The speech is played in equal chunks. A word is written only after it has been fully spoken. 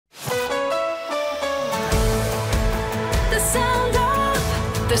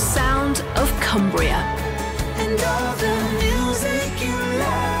The sound of Cumbria. And all the music you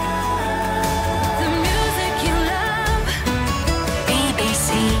love. The music you love. BBC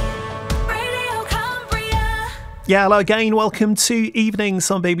Radio Cumbria. Yeah, hello again. Welcome to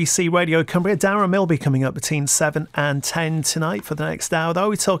Evenings on BBC Radio Cumbria. Darren Milby coming up between 7 and 10 tonight for the next hour, though.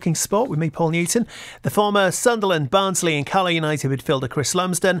 We're talking sport with me, Paul Newton, the former Sunderland, Barnsley and Carlisle United midfielder Chris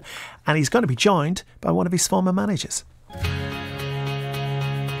Lumsden, and he's going to be joined by one of his former managers.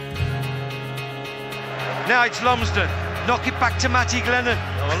 Now it's Lumsden. Knock it back to Matty Glennon.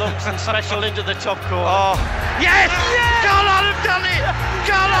 Oh, Lumsden special into the top corner. Oh, yes! Carlisle have done it!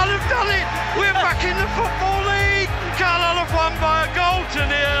 Carlisle have done it! We're back in the Football League! Carlisle have won by a goal to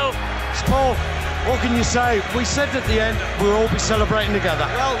nil. Paul, what can you say? We said at the end we'll all be celebrating together.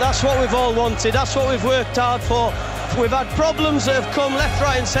 Well, that's what we've all wanted. That's what we've worked hard for. We've had problems that have come left,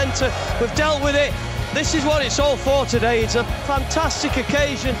 right and centre. We've dealt with it. This is what it's all for today. It's a fantastic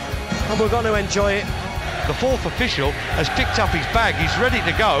occasion and we're going to enjoy it. The fourth official has picked up his bag. He's ready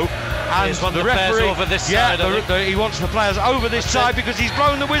to go. And the referee over this side. He wants the players over this side because he's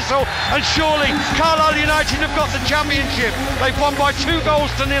blown the whistle. And surely Carlisle United have got the championship. They've won by 2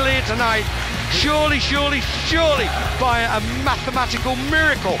 goals to nil here tonight. Surely, by a mathematical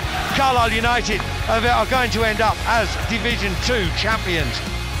miracle, Carlisle United are going to end up as Division 2 champions.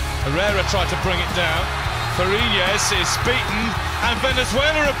 Herrera tried to bring it down. Fariñez is beaten, and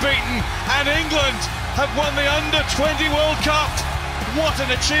Venezuela are beaten, and England have won the Under-20 World Cup. What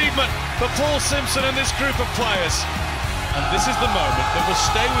an achievement for Paul Simpson and this group of players. And this is the moment that will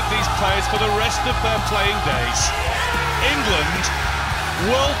stay with these players for the rest of their playing days. England,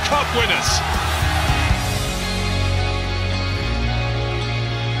 World Cup winners.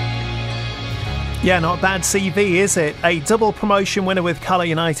 Yeah, not a bad CV, is it? A double promotion winner with Carlisle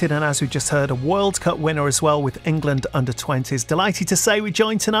United, and as we just heard, a World Cup winner as well with England under-20s. Delighted to say we're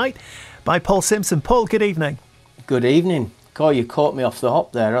joined tonight by Paul Simpson. Paul, good evening. Good evening. God, you caught me off the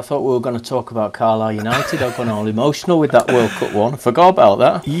hop there. I thought we were going to talk about Carlisle United. I've gone all emotional with that World Cup one. I forgot about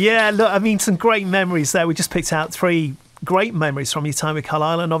that. Yeah, look, I mean, some great memories there. We just picked out 3 great memories from your time with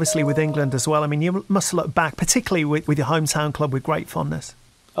Carlisle and obviously with England as well. I mean, you must look back, particularly with your hometown club, with great fondness.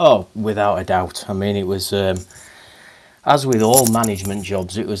 Oh, without a doubt. I mean, it was, as with all management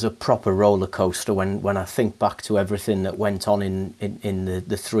jobs, it was a proper roller coaster. When I think back to everything that went on in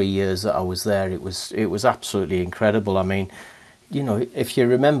the 3 years that I was there, it was absolutely incredible. I mean, you know, if you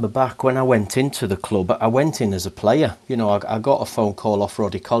remember back when I went into the club, I went in as a player. You know, I got a phone call off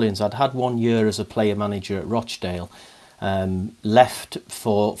Roddy Collins. I'd had 1 year as a player manager at Rochdale, left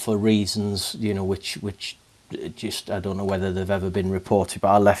for reasons, you know, which just, I don't know whether they've ever been reported, but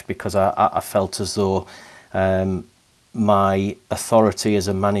I left because I felt as though my authority as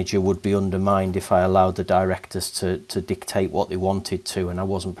a manager would be undermined if I allowed the directors to dictate what they wanted to, and I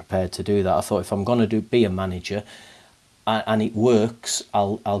wasn't prepared to do that. I thought if I'm going to be a manager and it works,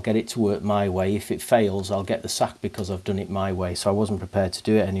 I'll get it to work my way. If it fails, I'll get the sack because I've done it my way. So I wasn't prepared to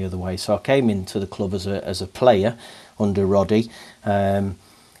do it any other way. So I came into the club as a player under Roddy.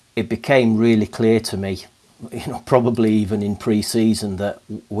 It became really clear to me, you know, probably even in pre-season, that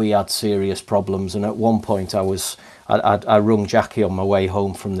we had serious problems. And at one point I rung Jackie on my way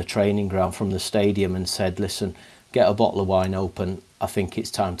home from the training ground, from the stadium, and said, listen, get a bottle of wine open, I think it's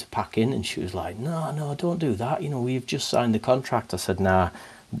time to pack in. And she was like, no, don't do that, you know, we've just signed the contract. I said, nah,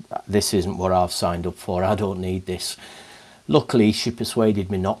 this isn't what I've signed up for, I don't need this. Luckily, she persuaded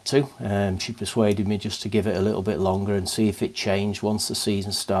me not to. She persuaded me just to give it a little bit longer and see if it changed once the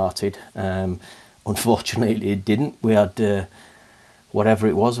season started. Unfortunately, it didn't. We had whatever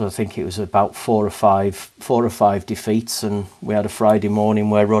it was. I think it was about four or five defeats, and we had a Friday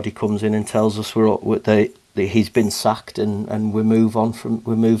morning where Roddy comes in and tells us he's been sacked, and we moved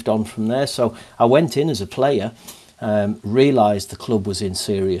on from there. So I went in as a player, realised the club was in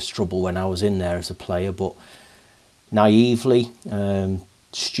serious trouble when I was in there as a player, but naively,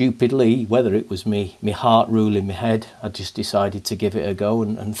 stupidly, whether it was me heart ruling my head, I just decided to give it a go,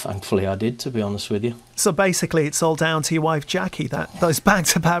 and thankfully I did, to be honest with you. So basically it's all down to your wife Jackie that those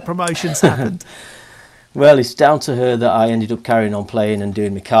back-to-back promotions happened. Well, it's down to her that I ended up carrying on playing and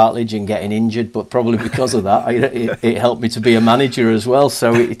doing my cartilage and getting injured, but probably because of that it helped me to be a manager as well.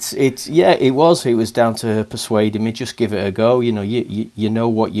 So it was down to her persuading me, just give it a go, you know, you know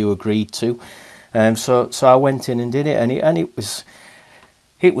what you agreed to. So I went in and did it, and it was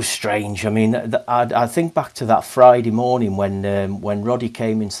strange. I mean, I think back to that Friday morning when Roddy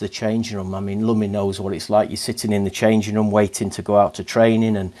came into the changing room. I mean, Lummy knows what it's like. You're sitting in the changing room waiting to go out to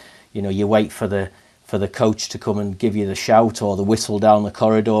training, and you know, you wait for the for the coach to come and give you the shout or the whistle down the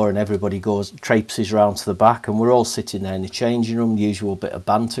corridor, and everybody traipses round to the back, and we're all sitting there in the changing room, usual bit of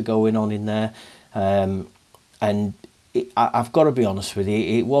banter going on in there. And I've got to be honest with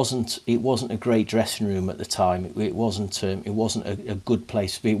you, it wasn't a great dressing room at the time. It wasn't a good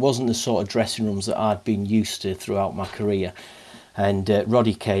place to be. It wasn't the sort of dressing rooms that I'd been used to throughout my career. And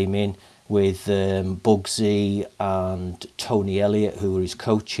Roddy came in with Bugsy and Tony Elliott, who were his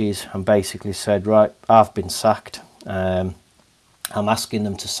coaches, and basically said, right, I've been sacked. I'm asking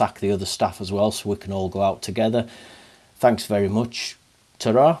them to sack the other staff as well so we can all go out together. Thanks very much.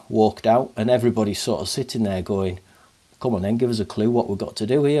 Ta-ra, walked out, and everybody's sort of sitting there going, come on then, give us a clue what we've got to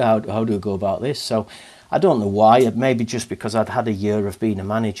do here. How do we go about this? So I don't know why. Maybe just because I'd had a year of being a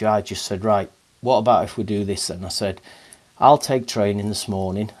manager, I just said, right, what about if we do this? And I said, I'll take training this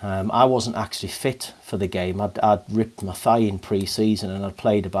morning. I wasn't actually fit for the game. I'd ripped my thigh in pre-season, and I'd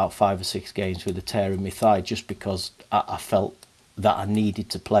played about 5 or 6 games with a tear in my thigh just because I felt that I needed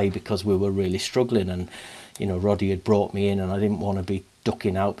to play because we were really struggling. And, you know, Roddy had brought me in and I didn't want to be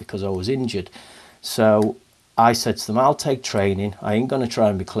ducking out because I was injured. So I said to them, I'll take training. I ain't going to try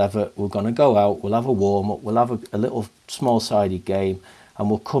and be clever. We're going to go out. We'll have a warm-up. We'll have a little small-sided game, and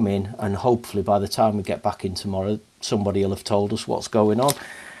we'll come in, and hopefully by the time we get back in tomorrow, somebody will have told us what's going on.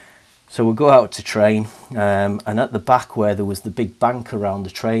 So we'll go out to train, and at the back where there was the big bank around the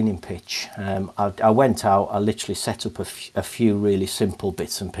training pitch, I went out. I literally set up a few really simple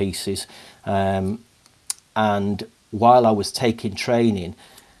bits and pieces, and while I was taking training,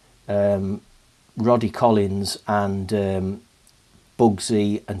 Roddy Collins and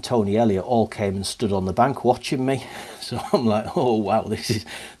Bugsy and Tony Elliott all came and stood on the bank watching me. So I'm like, oh wow, this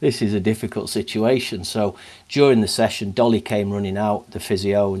is a difficult situation. So during the session, Dolly came running out, the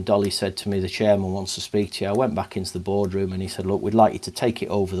physio, and Dolly said to me, the chairman wants to speak to you. I went back into the boardroom and he said, look, we'd like you to take it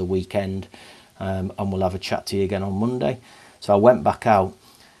over the weekend, and we'll have a chat to you again on Monday. So I went back out.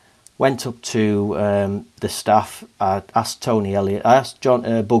 Went up to the staff. I asked Tony Elliott, I asked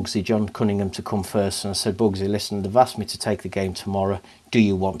Bugsy, John Cunningham, to come first, and I said, Bugsy, listen, they've asked me to take the game tomorrow. Do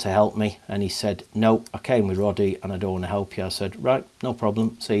you want to help me? And he said, no, I came with Roddy and I don't want to help you. I said, right, no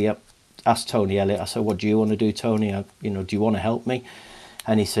problem. See ya. Asked Tony Elliott, I said, what do you want to do, Tony? Do you want to help me?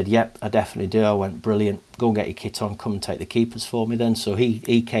 And he said, yep, I definitely do. I went, brilliant. Go and get your kit on. Come and take the keepers for me then. So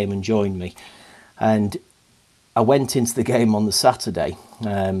he came and joined me. And I went into the game on the Saturday.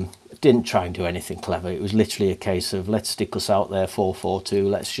 Didn't try and do anything clever. It was literally a case of let's stick us out there 4-4-2.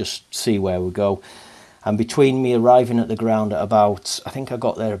 Let's just see where we go. And between me arriving at the ground at about, I think I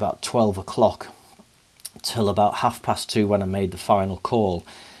got there about 12 o'clock till about 2:30 when I made the final call,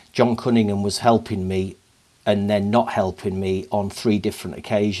 John Cunningham was helping me and then not helping me on 3 different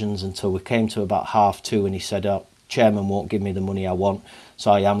occasions until we came to about 2:30, and he said, oh, chairman won't give me the money I want,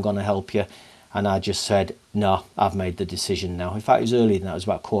 so I am going to help you. And I just said, no, I've made the decision now. In fact, it was earlier than that. It was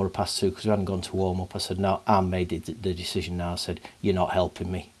about 2:15 because we hadn't gone to warm up. I said, no, I made the decision now. I said, you're not helping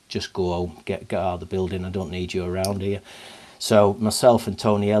me. Just go home, get out of the building. I don't need you around here. So myself and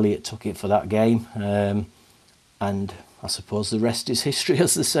Tony Elliott took it for that game. And I suppose the rest is history,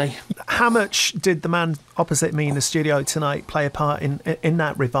 as they say. How much did the man opposite me in the studio tonight play a part in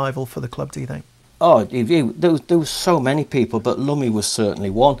that revival for the club, do you think? Oh, there was so many people, but Lummy was certainly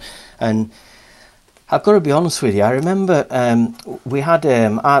one. And I've got to be honest with you, I remember we had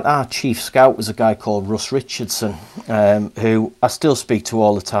our chief scout was a guy called Russ Richardson, who I still speak to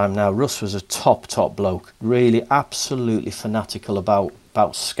all the time now. Russ was a top bloke, really absolutely fanatical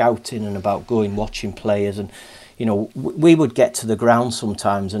about scouting and about going watching players. And you know, we would get to the ground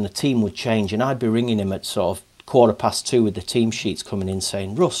sometimes and the team would change, and I'd be ringing him at sort of 2:15 with the team sheets coming in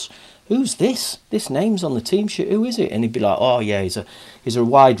saying, Russ, who's this? This name's on the team sheet. Who is it? And he'd be like, oh yeah, he's a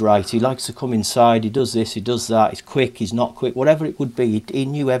wide right. He likes to come inside. He does this. He does that. He's quick. He's not quick. Whatever it would be, he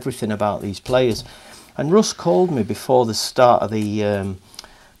knew everything about these players. And Russ called me before the start of the, I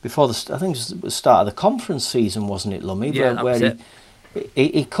think it was the start of the conference season, wasn't it, Lummy? Yeah, that was it.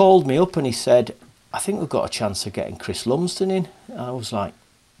 He called me up and he said, I think we've got a chance of getting Chris Lumsden in. And I was like,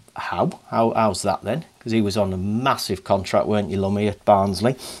 how's that then? Because he was on a massive contract, weren't you, Lummy, at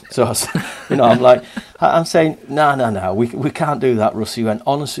Barnsley? So I was, I'm saying, no, we can't do that, Russ. He went,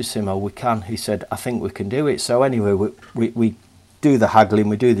 honestly, Simo, we can. He said, I think we can do it. So anyway, we do the haggling,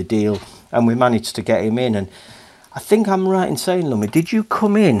 we do the deal, and we managed to get him in. And I think I'm right in saying, Lummy, did you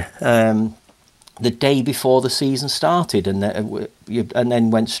come in the day before the season started and then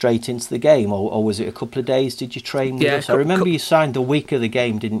went straight into the game, or was it a couple of days? Did you train with us? I remember you signed the week of the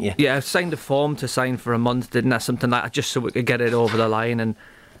game, didn't you? Yeah, I signed a form to sign for a month, didn't I? Something like that, just so we could get it over the line. And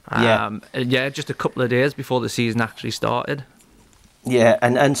just a couple of days before the season actually started. Yeah,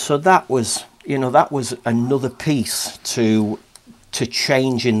 and so that was you know, that was another piece to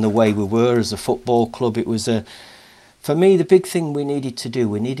changing the way we were as a football club. It was for me, the big thing we needed to do,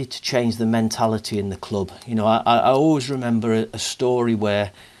 we needed to change the mentality in the club. You know, I always remember a story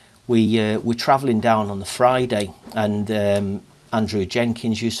where we're travelling down on the Friday, and Andrew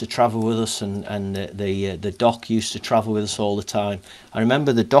Jenkins used to travel with us, and the doc used to travel with us all the time. I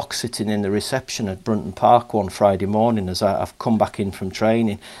remember the doc sitting in the reception at Brunton Park one Friday morning as I've come back in from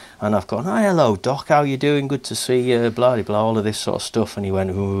training, and I've gone, "Hi, hello doc, how you doing? Good to see you, blah blah blah," all of this sort of stuff. And he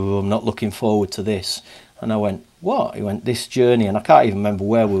went, "Ooh, I'm not looking forward to this." And I went, "What?" He went, "This journey," and I can't even remember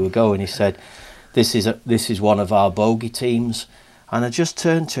where we were going. He said, this is one of our bogey teams." And I just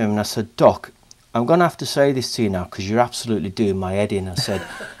turned to him and I said, "Doc, I'm going to have to say this to you now because you're absolutely doing my head in." I said,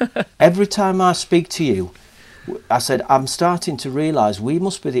 "Every time I speak to you," I said, "I'm starting to realise we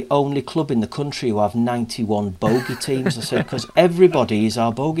must be the only club in the country who have 91 bogey teams." I said, "Because everybody is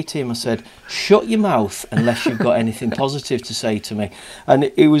our bogey team." I said, "Shut your mouth unless you've got anything positive to say to me."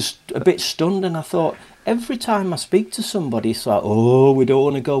 And he was a bit stunned, and I thought, every time I speak to somebody, it's like, "Oh, we don't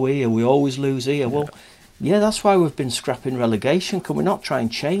want to go here, we always lose here." Well, yeah, that's why we've been scrapping relegation. Can we not try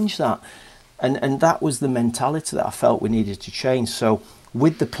and change that? And that was the mentality that I felt we needed to change. So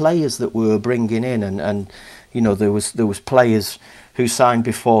with the players that we were bringing in, and you know, there was players who signed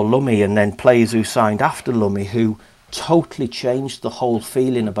before Lummy, and then players who signed after Lummy, who totally changed the whole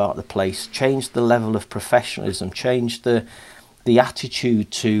feeling about the place, changed the level of professionalism, changed the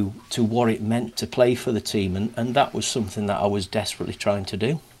attitude to what it meant to play for the team, and that was something that I was desperately trying to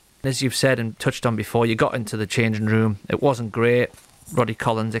do. As you've said and touched on before, you got into the changing room. It wasn't great. Roddy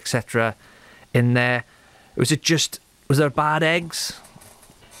Collins, etc. in there. Was there bad eggs?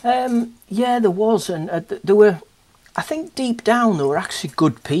 Yeah, there was, and there were. I think deep down there were actually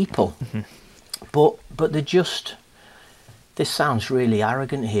good people, but they just. This sounds really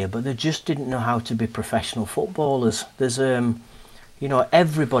arrogant here, but they just didn't know how to be professional footballers. There's you know,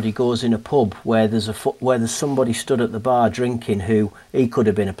 everybody goes in a pub where there's somebody stood at the bar drinking who he could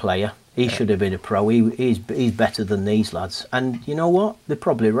have been a player. He should have been a pro. He's better than these lads. And you know what? They're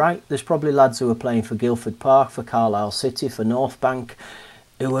probably right. There's probably lads who are playing for Guildford Park, for Carlisle City, for North Bank,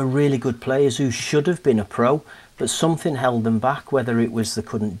 who are really good players who should have been a pro, but something held them back, whether it was they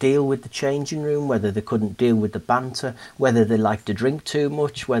couldn't deal with the changing room, whether they couldn't deal with the banter, whether they liked to drink too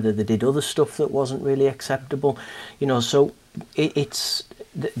much, whether they did other stuff that wasn't really acceptable. You know, so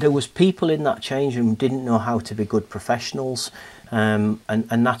there was people in that change room who didn't know how to be good professionals, and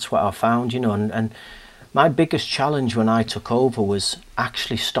that's what I found, you know, and my biggest challenge when I took over was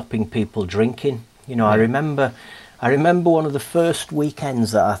actually stopping people drinking. You know, I remember one of the first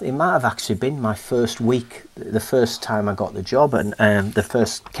weekends that it might have actually been my first week, the first time I got the job, and the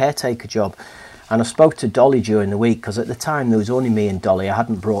first caretaker job. And I spoke to Dolly during the week, because at the time there was only me and Dolly. I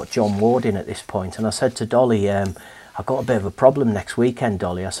hadn't brought John Ward in at this point. And I said to Dolly, I've got a bit of a problem next weekend,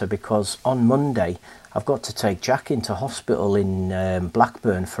 Dolly. I said, because on Monday I've got to take Jack into hospital in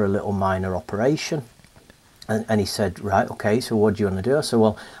Blackburn for a little minor operation. And he said, right, okay, so what do you want to do? I said,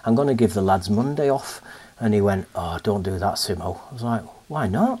 well, I'm going to give the lads Monday off. And he went, oh, don't do that, Simo. I was like, why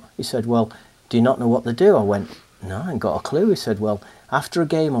not? He said, well, do you not know what they do? I went, no, I ain't got a clue. He said, well, after a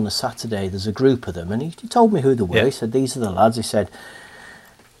game on a Saturday, there's a group of them. And he told me who they were. Yeah. He said, these are the lads. He said,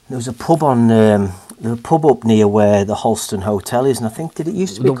 there was a pub up near where the Holston Hotel is, and I think, did it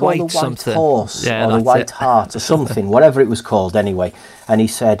used to be called the White Horse, or the White Hart or something, whatever it was called anyway. And he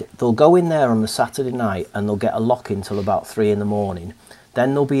said, they'll go in there on the Saturday night and they'll get a lock in till about 3 in the morning.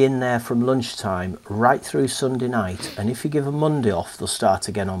 Then they'll be in there from lunchtime right through Sunday night, and if you give them Monday off, they'll start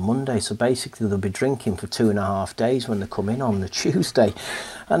again on Monday. So basically they'll be drinking for 2.5 days when they come in on the Tuesday.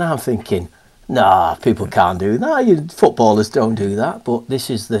 And I'm thinking, nah, people can't do that. Footballers don't do that. But this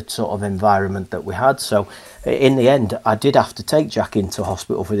is the sort of environment that we had. So in the end, I did have to take Jack into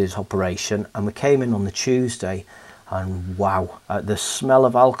hospital for this operation, and we came in on the Tuesday, and wow, the smell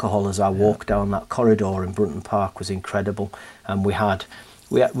of alcohol as I walked down that corridor in Brunton Park was incredible. And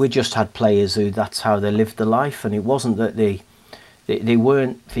we just had players who, that's how they lived their life, and it wasn't that they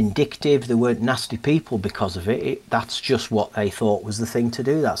weren't vindictive, they weren't nasty people because of it. That's just what they thought was the thing to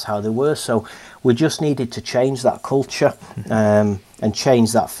do. That's how they were. So we just needed to change that culture, and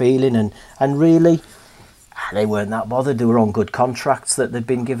change that feeling, and really they weren't that bothered. They were on good contracts that they'd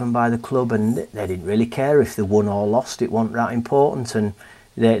been given by the club, and they didn't really care if they won or lost. It wasn't that important, and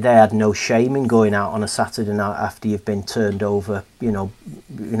they had no shame in going out on a Saturday night after you've been turned over,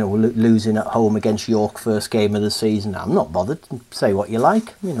 losing at home against York first game of the season. I'm not bothered. Say what you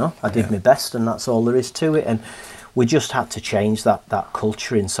like. I did my best, and that's all there is to it. And we just had to change that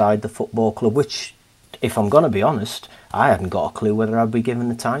culture inside the football club, which, if I'm going to be honest, I hadn't got a clue whether I'd be given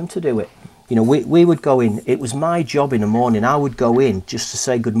the time to do it. You know, we would go in. It was my job in the morning. I would go in just to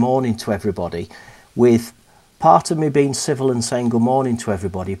say good morning to everybody, with part of me being civil and saying good morning to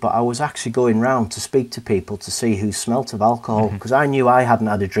everybody, but I was actually going round to speak to people to see who smelt of alcohol, because I knew I hadn't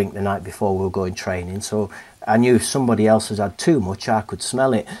had a drink the night before we were going training, so I knew if somebody else has had too much, I could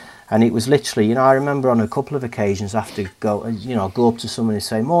smell it. And it was literally, you know, I remember on a couple of occasions I have to go, you know, go up to somebody and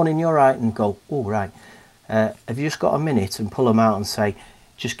say, morning, you're right, and go, oh, right, have you just got a minute, and pull them out and say,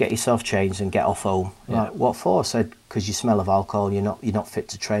 just get yourself changed and get off home. Yeah. Like, what for? I said, because you smell of alcohol, you're not fit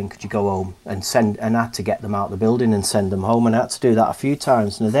to train, could you go home? And I had to get them out of the building and send them home, and I had to do that a few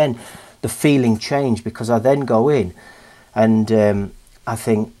times. And then the feeling changed, because I then go in and I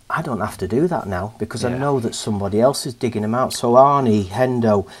think, I don't have to do that now, because I know that somebody else is digging them out. So Arnie,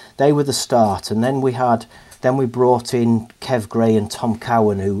 Hendo, they were the start, and then we brought in Kev Gray and Tom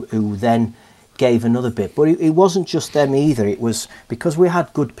Cowan, who then gave another bit. But it wasn't just them either. It was because we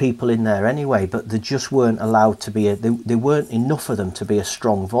had good people in there anyway, but they just weren't allowed to be there weren't enough of them to be a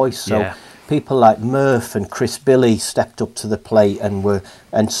strong voice. So people like Murph and Chris Billy stepped up to the plate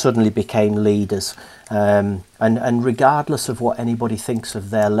and suddenly became leaders. And regardless of what anybody thinks of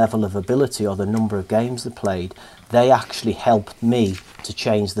their level of ability or the number of games they played, they actually helped me to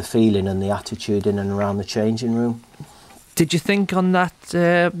change the feeling and the attitude in and around the changing room. Did you think on that,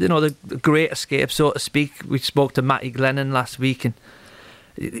 you know, the great escape, so to speak? We spoke to Matty Glennon last week, and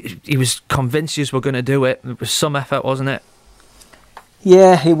he was convinced you were going to do it. It was some effort, wasn't it?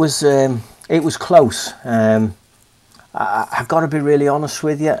 Yeah, it was close. I've got to be really honest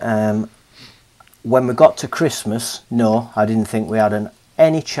with you. When we got to Christmas, no, I didn't think we had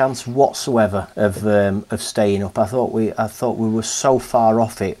any chance whatsoever of staying up. I thought we were so far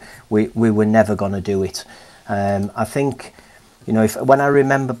off it, we were never going to do it. I think, you know, when I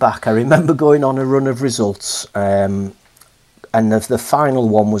remember back, I remember going on a run of results, and the final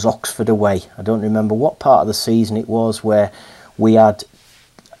one was Oxford away. I don't remember what part of the season it was, where we had,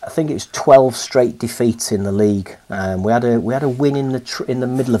 I think it was 12 straight defeats in the league. We had a win in the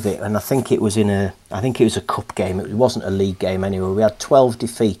middle of it, and I think it was a cup game. It wasn't a league game anyway. We had 12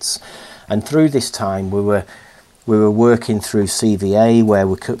 defeats, and through this time we were working through CVA, where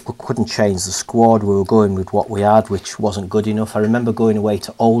we couldn't change the squad. We were going with what we had, which wasn't good enough. I remember going away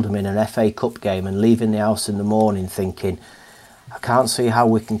to Oldham in an FA Cup game and leaving the house in the morning thinking, I can't see how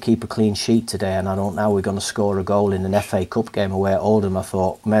we can keep a clean sheet today, and I don't know how we're going to score a goal in an FA Cup game away at Oldham. I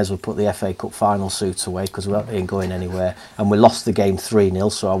thought, may as well put the FA Cup final suits away, because we ain't going anywhere. And we lost the game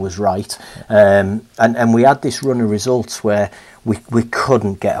 3-0, so I was right. And we had this run of results where we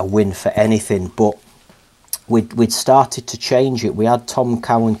couldn't get a win for anything, but we'd started to change it. We had Tom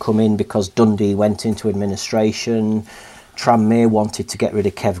Cowan come in because Dundee went into administration. Tranmere wanted to get rid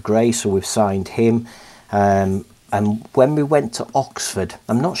of Kev Gray, so we've signed him. And when we went to Oxford,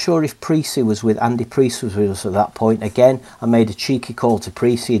 I'm not sure if Andy Preece was with us at that point. Again, I made a cheeky call to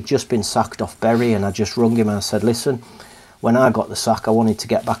Preece. He'd just been sacked off Bury, and I just rung him and I said, listen, when I got the sack, I wanted to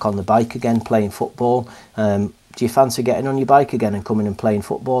get back on the bike again, playing football. Do you fancy getting on your bike again and coming and playing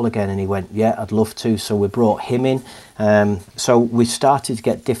football again? And he went, yeah, I'd love to. So we brought him in. So we started to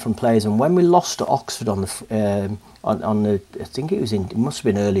get different players. And when we lost to Oxford on the I think it must have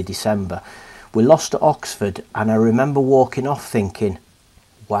been early December, we lost to Oxford, and I remember walking off thinking,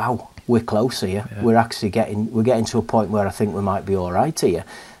 wow, we're close here. Yeah. We're getting to a point where I think we might be all right here.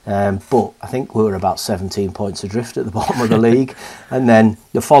 But I think we were about 17 points adrift at the bottom of the league. And then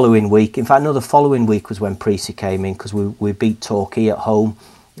the following week, in fact, no, the following week was when Preece came in, because we beat Torquay at home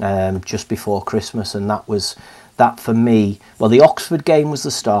just before Christmas. And that for me, well, the Oxford game was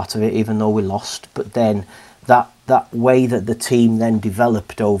the start of it, even though we lost. But then that way that the team then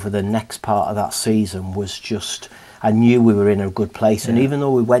developed over the next part of that season was just, I knew we were in a good place. Yeah. And even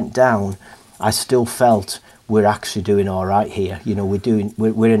though we went down, I still felt we're actually doing all right here. You know,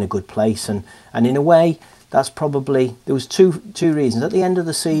 we're in a good place, and in a way, that's probably, there was two reasons at the end of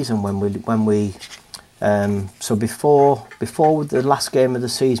the season when we so before the last game of the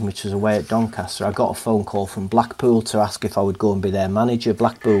season, which was away at Doncaster, I got a phone call from Blackpool to ask if I would go and be their manager.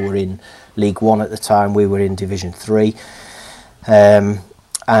 Blackpool were in League One at the time, we were in Division 3, and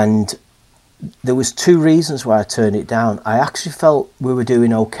there was two reasons why I turned it down. I actually felt we were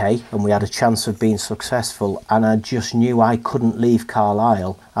doing okay and we had a chance of being successful, and I just knew I couldn't leave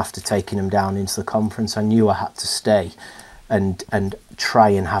Carlisle after taking them down into the conference. I knew I had to stay and try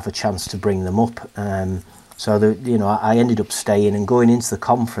and have a chance to bring them up. So I ended up staying, and going into the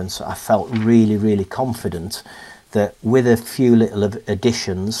conference, I felt really, really confident that with a few little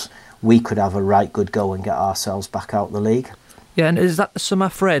additions, we could have a right good go and get ourselves back out the league. Yeah, and is that the summer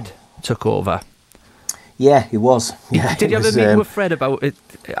Fred took over? Yeah, he was. Yeah, Did you have a meeting with Fred about it?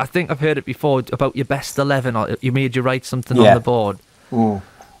 I think I've heard it before about your best 11, or you made you write something on the board.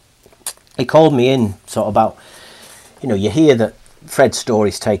 He called me in sort of about, you hear that Fred's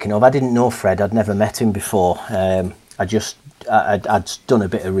story's taken off. I didn't know Fred. I'd never met him before. I'd done a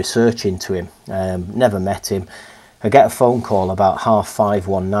bit of research into him. Never met him. I get a phone call about 5:30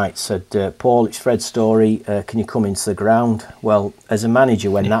 one night, said, Paul, it's Fred Story, can you come into the ground? Well, as a manager,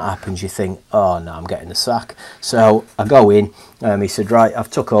 when that happens, you think, oh no, I'm getting the sack. So I go in, he said, right,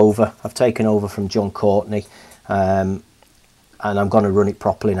 I've taken over from John Courtney, and I'm going to run it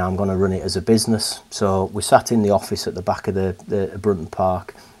properly now, I'm going to run it as a business. So we sat in the office at the back of the Brunton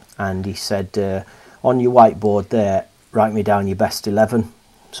Park, and he said, on your whiteboard there, write me down your best 11.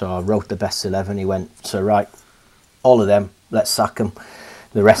 So I wrote the best 11, he went, so right, all of them, let's sack them,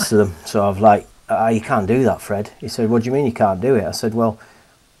 the rest of them. So I was like, you can't do that, Fred. He said, what do you mean you can't do it? I said, well,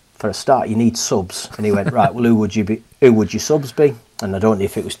 for a start, you need subs. And he went, right, well, who would your subs be? And I don't know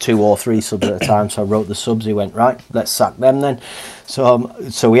if it was 2 or 3 subs at a time, so I wrote the subs. He went, right, let's sack them then. So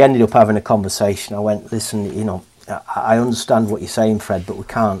we ended up having a conversation. I went, listen, I understand what you're saying, Fred, but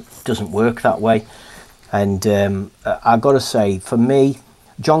it doesn't work that way. And I've got to say, for me,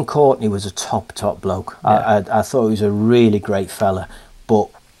 John Courtney was a top bloke. Yeah. I thought he was a really great fella. But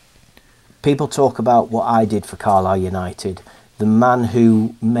people talk about what I did for Carlisle United. The man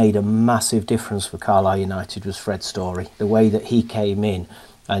who made a massive difference for Carlisle United was Fred Story. The way that he came in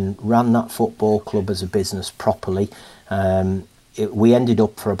and ran that football club as a business properly. We ended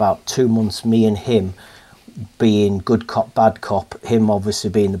up for about 2 months, me and him, being good cop, bad cop, him obviously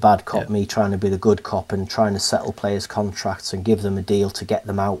being the bad cop, me trying to be the good cop and trying to settle players' contracts and give them a deal to get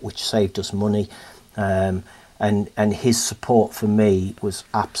them out, which saved us money. And his support for me was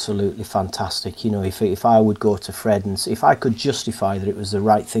absolutely fantastic. If I would go to Fred and if I could justify that it was the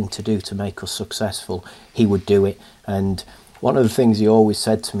right thing to do to make us successful, he would do it. And one of the things he always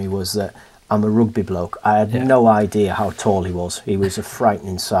said to me was that I'm a rugby bloke. I had no idea how tall he was. He was a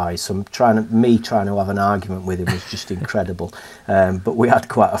frightening size. So trying to have an argument with him was just incredible. But we had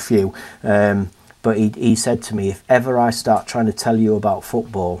quite a few. But he said to me, if ever I start trying to tell you about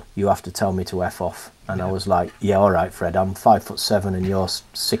football, you have to tell me to F off. And I was like, yeah, all right, Fred, I'm 5'7" and you're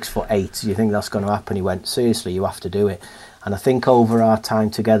 6'8". Do you think that's going to happen? He went, seriously, you have to do it. And I think over our time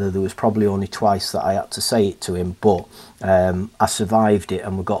together, there was probably only twice that I had to say it to him, but I survived it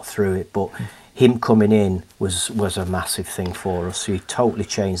and we got through it. But him coming in was a massive thing for us. So he totally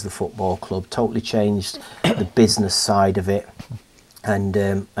changed the football club, totally changed the business side of it, and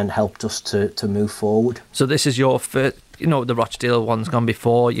helped us to move forward. So this is your first, the Rochdale one's gone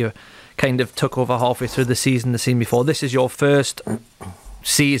before. You kind of took over halfway through the season before. This is your first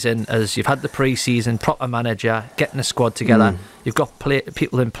season as you've had the pre-season, proper manager, getting a squad together. You've got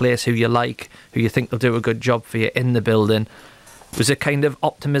people in place who you like, who you think will do a good job for you in the building. Was it kind of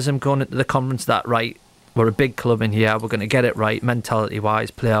optimism going into the conference that, right, we're a big club in here, we're going to get it right,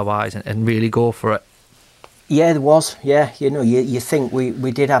 mentality-wise, player-wise, and really go for it? Yeah, there was. Yeah, you think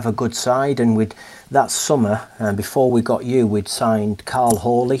we did have a good side, and that summer, before we got you, we'd signed Carl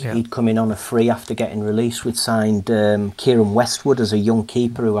Hawley. Yeah. He'd come in on a free after getting released. We'd signed Kieran Westwood as a young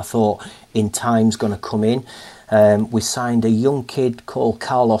keeper who I thought in time's going to come in. We signed a young kid called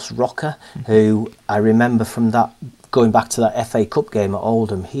Carlos Roca, who I remember from that, going back to that FA Cup game at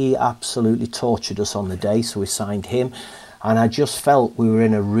Oldham, he absolutely tortured us on the day, so we signed him. And I just felt we were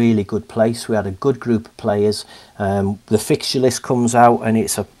in a really good place. We had a good group of players. The fixture list comes out and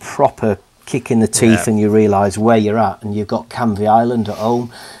it's a proper kick in the teeth, and you realise where you're at, and you've got Cumbria Island at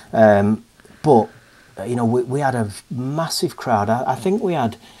home. But we had a massive crowd. I think we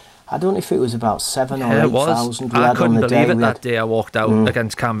had, I don't know if it was about 7,000 or 8,000 we had on the day. I couldn't believe it that day I walked out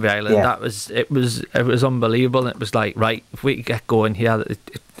against Cumbria Island. Yeah. It was unbelievable. And it was like, right, if we could get going here,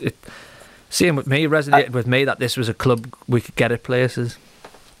 same with me, resonated with me that this was a club we could get at places.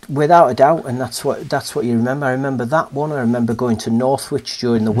 Without a doubt, and that's what you remember. I remember that one. I remember going to Northwich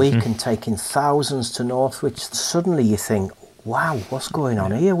during the week and taking thousands to Northwich. Suddenly you think, wow, what's going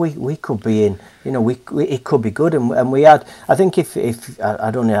on here? We could be in, it could be good. And we had, I think if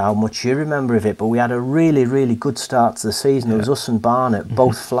I don't know how much you remember of it, but we had a really, really good start to the season. It was us and Barnet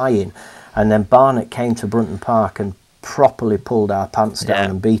both flying, and then Barnet came to Brunton Park and properly pulled our pants down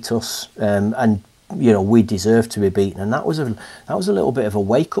and beat us, and we deserved to be beaten, and that was a little bit of a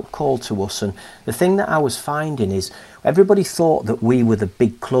wake-up call to us. And the thing that I was finding is everybody thought that we were the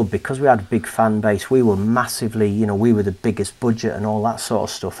big club because we had a big fan base. We were massively, we were the biggest budget and all that sort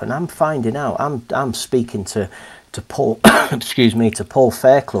of stuff. And I'm finding out, I'm speaking to Paul to Paul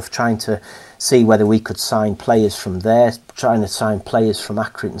Fairclough, trying to see whether we could sign players from there, trying to sign players from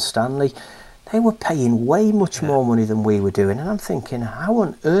Accrington Stanley. they were paying way much more money than we were doing, and I'm thinking, how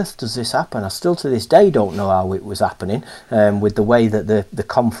on earth does this happen? I still to this day don't know how it was happening, with the way that the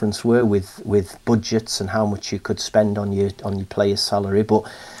conference were with budgets and how much you could spend on your player's salary, but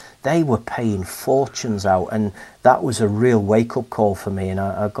they were paying fortunes out, and that was a real wake-up call for me. And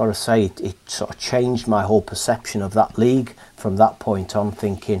I've got to say, it sort of changed my whole perception of that league from that point on,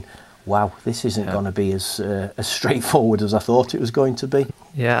 thinking, wow, this isn't going to be as straightforward as I thought it was going to be.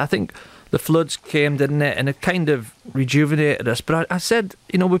 Yeah, I think the floods came, didn't it? And it kind of rejuvenated us. But I said,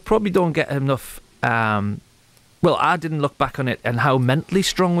 we probably don't get enough... well, I didn't look back on it and how mentally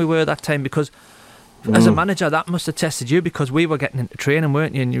strong we were that time, because as a manager, that must have tested you, because we were getting into training,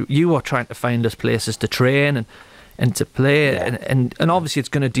 weren't you? And you were trying to find us places to train and to play. Yeah. And obviously it's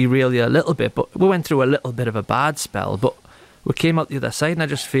going to derail you a little bit, but we went through a little bit of a bad spell. But we came out the other side, and I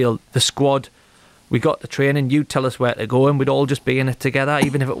just feel the squad... We got the training, you'd tell us where to go, and we'd all just be in it together.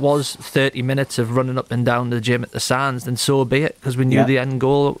 Even if it was 30 minutes of running up and down the gym at the Sands, then so be it, because we knew the end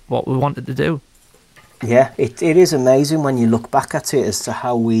goal, what we wanted to do. Yeah, it is amazing when you look back at it as to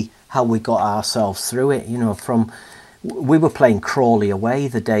how we got ourselves through it. We were playing Crawley away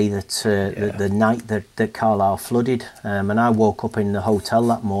the day that the night that Carlisle flooded, and I woke up in the hotel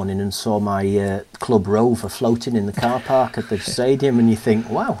that morning and saw my Club Rover floating in the car park at the stadium, and you think,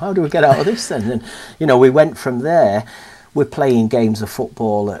 wow, how do we get out of this then? And we went from there. We're playing games of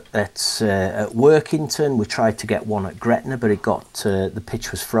football at Workington. We tried to get one at Gretna, but it got the pitch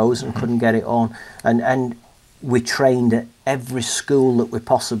was frozen, couldn't get it on, and we trained at every school that we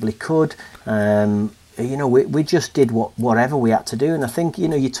possibly could. We just did whatever we had to do. And I think,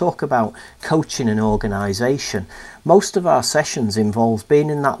 you talk about coaching and organisation. Most of our sessions involved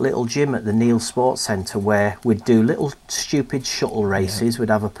being in that little gym at the Neil Sports Centre, where we'd do little stupid shuttle races. We'd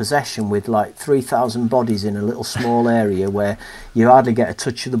have a possession with like 3,000 bodies in a little small area where you hardly get a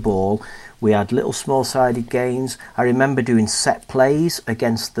touch of the ball. We had little small-sided games. I remember doing set plays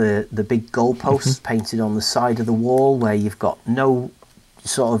against the big goalposts painted on the side of the wall, where you've got no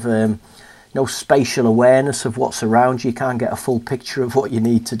sort of... no spatial awareness of what's around you. You can't get a full picture of what you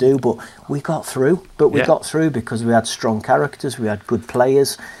need to do, but we got through. But we got through because we had strong characters, we had good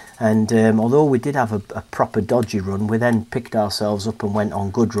players, and although we did have a proper dodgy run, we then picked ourselves up and went on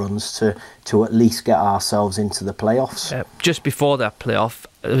good runs to at least get ourselves into the playoffs. Just before that playoff,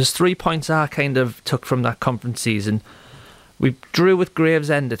 there was 3 points I kind of took from that conference season. We drew with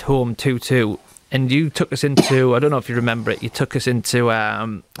Gravesend at home 2-2. And you took us into, I don't know if you remember it, you took us into,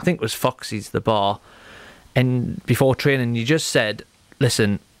 I think it was Foxy's, the bar. And before training, you just said,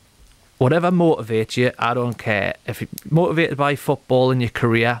 listen, whatever motivates you, I don't care. If you're motivated by football in your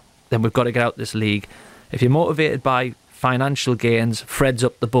career, then we've got to get out this league. If you're motivated by financial gains, Fred's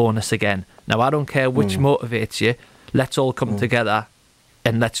up the bonus again. Now, I don't care which motivates you. Let's all come together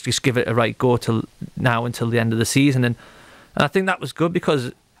and let's just give it a right go till now until the end of the season. And I think that was good,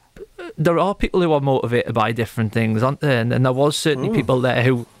 because there are people who are motivated by different things, aren't there? And there was certainly people there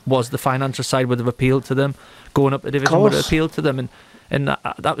who was the financial side would have appealed to them. Going up a division would have appealed to them. And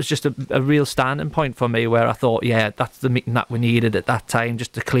that was just a real standing point for me, where I thought, that's the meeting that we needed at that time,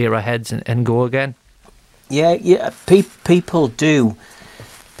 just to clear our heads and go again. Yeah. People do.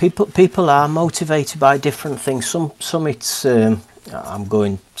 People are motivated by different things. Some it's... I'm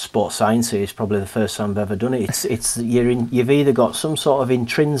going sports science here. It's probably the first time I've ever done it. You've either got some sort of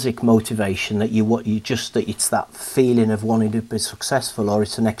intrinsic motivation that it's that feeling of wanting to be successful, or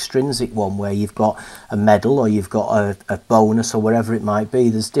it's an extrinsic one where you've got a medal or you've got a bonus or whatever it might be.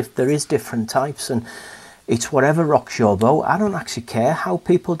 There is different types, and it's whatever rocks your boat. I don't actually care how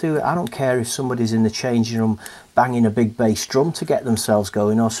people do it. I don't care if somebody's in the changing room banging a big bass drum to get themselves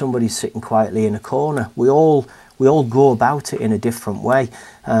going, or somebody's sitting quietly in a corner. We all go about it in a different way.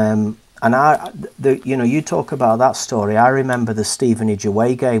 And you talk about that story. I remember the Stevenage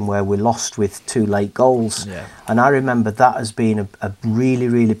away game where we lost with 2 late goals. Yeah. And I remember that as being a really,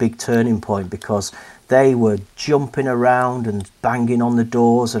 really big turning point, because they were jumping around and banging on the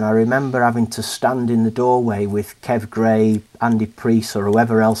doors. And I remember having to stand in the doorway with Kev Gray, Andy Priest, or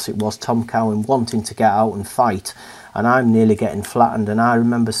whoever else it was, Tom Cowan, wanting to get out and fight. And I'm nearly getting flattened. And I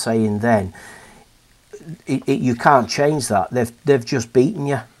remember saying then, you can't change that. They've just beaten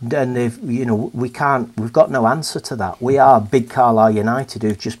you, and we've got no answer to that. We are big Carlisle United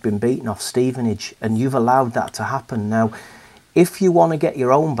who've just been beaten off Stevenage, and you've allowed that to happen. Now, if you want to get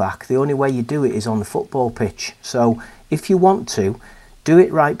your own back, the only way you do it is on the football pitch. So if you want to, do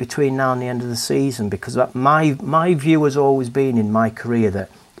it right between now and the end of the season, because my view has always been in my career that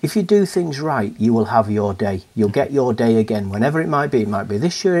if you do things right, you will have your day. You'll get your day again, whenever it might be. It might be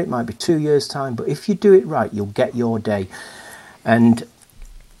this year, it might be 2 years' time. But if you do it right, you'll get your day. And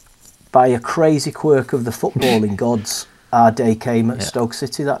by a crazy quirk of the footballing gods, our day came at Stoke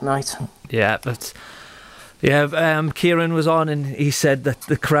City that night. Yeah, but Kieran was on and he said that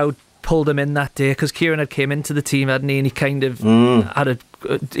the crowd pulled him in that day because Kieran had came into the team, hadn't he? And he kind of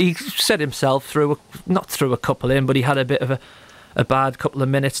he said himself not threw a couple in, but he had a bit of a bad couple of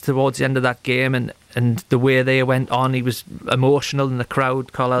minutes towards the end of that game, and the way they went on, he was emotional, and the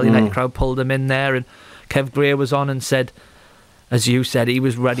crowd, Carlisle United crowd, pulled him in there, and Kev Gray was on and said, as you said, he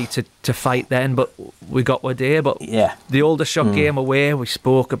was ready to fight then, but we got one day. But the Aldershot game away, we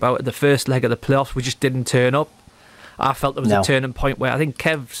spoke about it, the first leg of the playoffs, we just didn't turn up. I felt there was a turning point where I think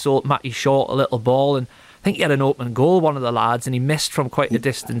Kev sold Matty Short a little ball, and I think he had an open goal, one of the lads, and he missed from quite a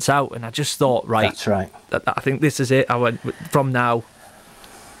distance out, and I just thought, that's right. I think this is it. I went from now.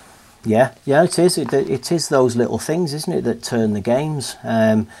 Yeah, it is. It is those little things, isn't it, that turn the games.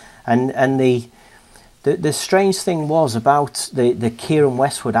 And the strange thing was about the Kieran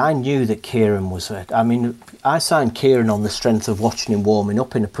Westwood. I knew that Kieran was. I signed Kieran on the strength of watching him warming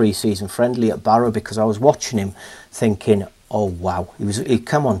up in a pre-season friendly at Barrow, because I was watching him thinking, oh wow, he'd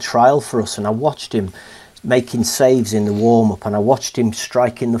come on trial for us, and I watched him making saves in the warm-up, and I watched him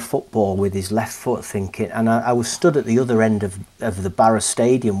striking the football with his left foot, thinking, and I was stood at the other end of the Barrow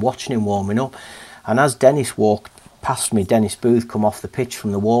Stadium watching him warming up, and as Dennis walked past me, Dennis Booth come off the pitch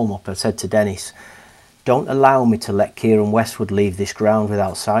from the warm-up, I said to Dennis, don't allow me to let Kieran Westwood leave this ground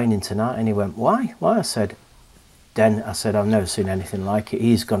without signing tonight. And he went, why? I said, I've never seen anything like it.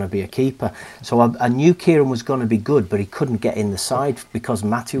 He's going to be a keeper. So I knew Kieran was going to be good, but he couldn't get in the side because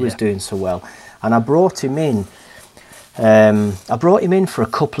Matty was doing so well. And I brought him in. For a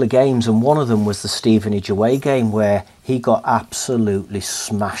couple of games, and one of them was the Stevenage away game, where he got absolutely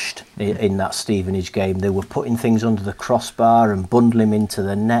smashed in that Stevenage game. They were putting things under the crossbar and bundling him into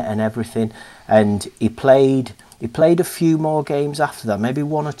the net and everything. And he played a few more games after that, maybe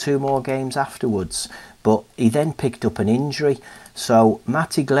one or two more games afterwards. But he then picked up an injury. So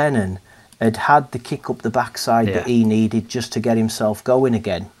Matty Glennon had the kick up the backside that he needed just to get himself going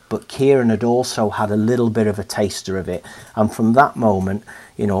again. But Kieran had also had a little bit of a taster of it. And from that moment,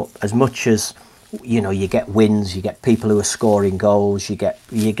 as much as, you get wins, you get people who are scoring goals, you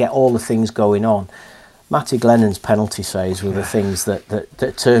get all the things going on. Matty Glennon's penalty saves were the things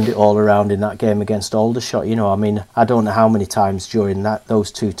that turned it all around in that game against Aldershot. I don't know how many times during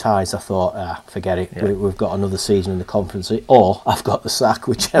those two ties I thought, forget it, we've got another season in the Conference League, or I've got the sack,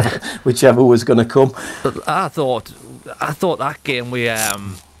 whichever was going to come. But I thought that game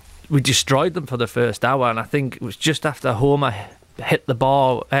we destroyed them for the first hour, and I think it was just after Homer hit the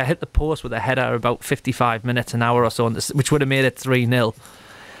post with a header about 55 minutes, an hour or so, which would have made it 3-0.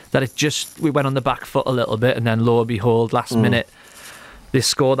 That we went on the back foot a little bit, and then lo and behold, last minute they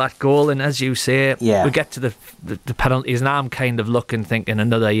score that goal, and as you say, we get to the penalties, and I'm kind of thinking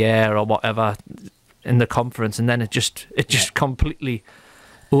another year or whatever in the conference, and then it just completely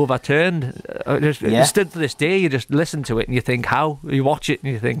overturned. Still to this day, you just listen to it and you think how, you watch it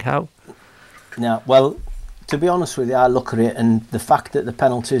and you think how. Now, well, to be honest with you, I look at it, and the fact that the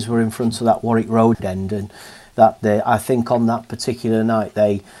penalties were in front of that Warwick Road end, and that I think on that particular night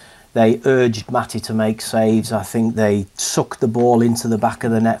they urged Matty to make saves. I think they sucked the ball into the back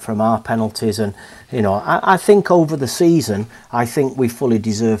of the net from our penalties, and I think over the season, I think we fully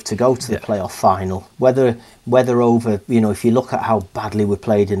deserve to go to the playoff final. Whether over, if you look at how badly we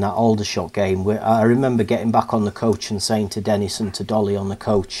played in that Aldershot game, I remember getting back on the coach and saying to Dennis and to Dolly on the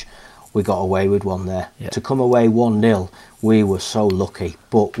coach, we got away with one there. To come away 1-0, we were so lucky,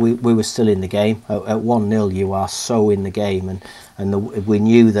 but we were still in the game. At 1-0, you are so in the game, and we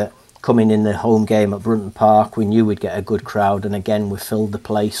knew that coming in the home game at Brunton Park, we knew we'd get a good crowd, and again we filled the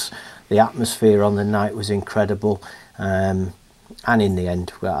place. The atmosphere on the night was incredible, and in the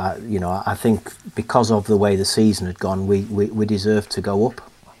end, I think because of the way the season had gone, we deserved to go up.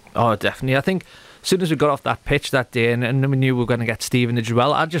 Oh, definitely. I think as soon as we got off that pitch that day, and we knew we were going to get Stevenage as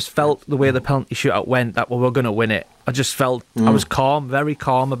well, I just felt the way the penalty shootout went that we were going to win it. I just felt I was calm, very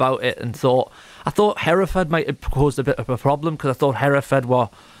calm about it, and I thought Hereford might have posed a bit of a problem, because I thought Hereford were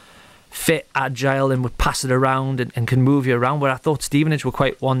fit, agile, and would pass it around and can move you around, where I thought Stevenage were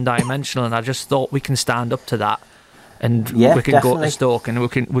quite one-dimensional, and I just thought we can stand up to that, and we can definitely go to Stoke and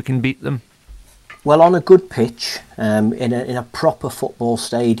we can beat them. Well, on a good pitch, in a proper football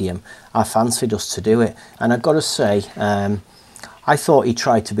stadium, I fancied us to do it. And I've got to say, I thought he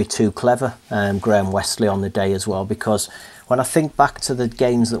tried to be too clever, Graham Westley, on the day as well, because when I think back to the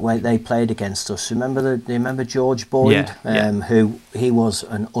games that they played against us, remember George Boyd, who he was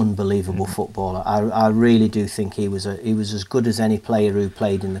an unbelievable footballer. I really do think he was as good as any player who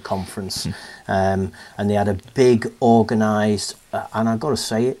played in the conference. And they had a big, organised, and I've got to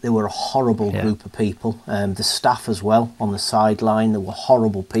say it, they were a horrible group of people. The staff as well on the sideline, they were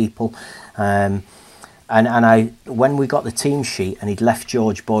horrible people. And when we got the team sheet and he'd left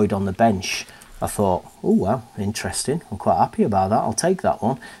George Boyd on the bench, I thought, oh well, interesting. I'm quite happy about that. I'll take that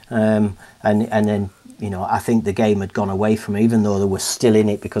one. And then, you know, I think the game had gone away from me, even though they were still in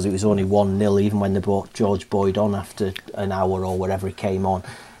it because it was only 1-0, even when they brought George Boyd on after an hour or whatever he came on.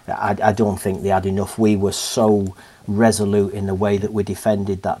 I don't think they had enough. We were so resolute in the way that we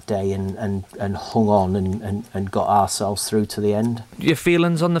defended that day and hung on and got ourselves through to the end. Your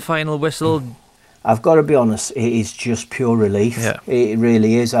feelings on the final whistle? I've got to be honest, it is just pure relief. Yeah. It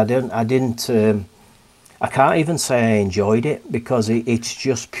really is. I can't even say I enjoyed it because it's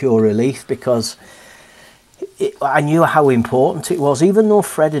just pure relief because I knew how important it was. Even though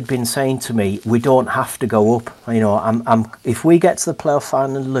Fred had been saying to me, we don't have to go up. You know, if we get to the playoff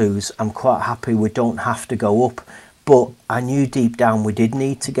final and lose, I'm quite happy we don't have to go up. But I knew deep down we did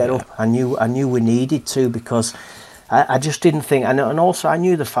need to get up. I knew we needed to because I just didn't think, and also I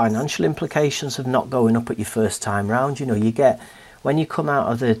knew the financial implications of not going up at your first time round. You know, you get, when you come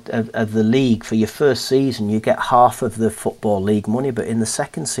out of the league for your first season, you get half of the Football League money, but in the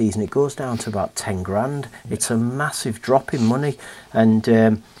second season it goes down to about 10 grand. It's a massive drop in money, and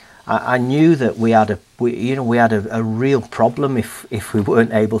I knew that we had a real problem if we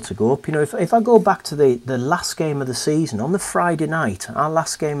weren't able to go up. You know, if I go back to the last game of the season on the Friday night, our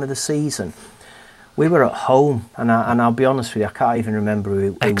last game of the season. We were at home, and I'll be honest with you, I can't even remember who we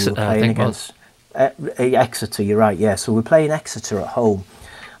were playing against. Exeter, you're right, yeah. So we're playing Exeter at home,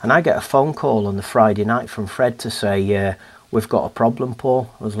 and I get a phone call on the Friday night from Fred to say, we've got a problem, Paul.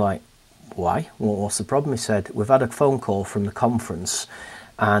 I was like, why? What's the problem? He said, we've had a phone call from the conference,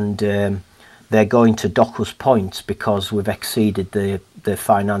 and they're going to dock us points because we've exceeded the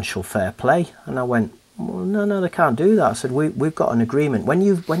financial fair play. And I went, well, no, they can't do that. I said, we've got an agreement. When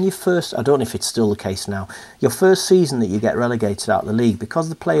you first, I don't know if it's still the case now, your first season that you get relegated out of the league, because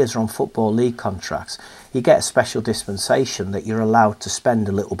the players are on Football League contracts, you get a special dispensation that you're allowed to spend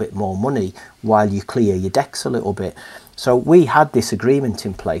a little bit more money while you clear your decks a little bit. So we had this agreement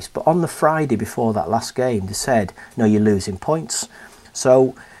in place, but on the Friday before that last game, they said, no, you're losing points.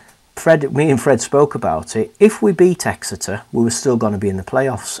 So me and Fred spoke about it. If we beat Exeter, we were still going to be in the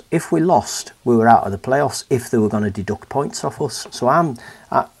playoffs. If we lost, we were out of the playoffs if they were going to deduct points off us. So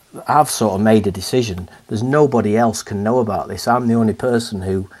I've sort of made a decision. There's nobody else can know about this. I'm the only person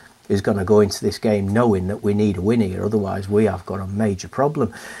who is going to go into this game knowing that we need a win here. Otherwise, we have got a major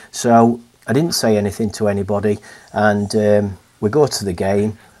problem. So I didn't say anything to anybody. And we go to the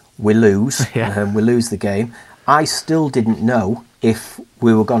game. We lose. We lose the game. I still didn't know if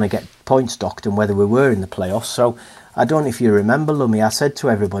we were going to get points docked and whether we were in the playoffs. So I don't know if you remember, Lummy, I said to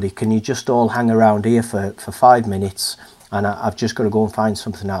everybody, can you just all hang around here for 5 minutes, and I've just got to go and find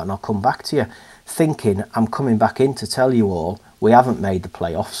something out and I'll come back to you, thinking I'm coming back in to tell you all we haven't made the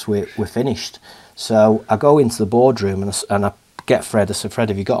playoffs, we're finished. So I go into the boardroom and I get Fred. I said, Fred,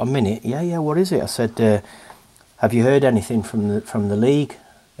 have you got a minute? Yeah, what is it? I said, have you heard anything from the league?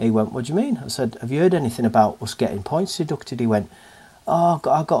 He went, what do you mean? I said, have you heard anything about us getting points deducted? He went, oh,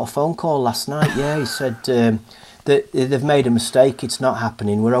 I got a phone call last night. Yeah, he said that they've made a mistake. It's not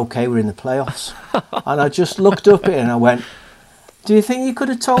happening. We're okay. We're in the playoffs. And I just looked up at it and I went, do you think you could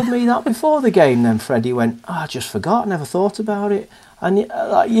have told me that before the game then, Fred? He went, oh, I just forgot. I never thought about it. And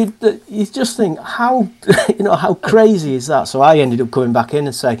you just think, how how crazy is that? So I ended up coming back in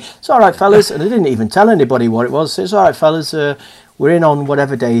and saying, it's all right, fellas. And I didn't even tell anybody what it was. So it's all right, fellas. We're in on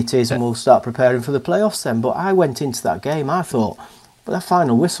whatever day it is and we'll start preparing for the playoffs then. But I went into that game, I thought, but that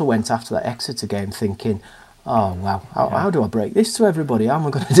final whistle went after that Exeter game thinking, oh, wow, how do I break this to everybody? How am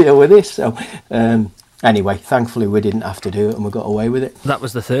I going to deal with this? So anyway, thankfully we didn't have to do it and we got away with it. That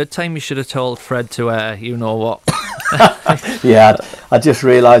was the third time you should have told Fred to, you know what. Yeah, I just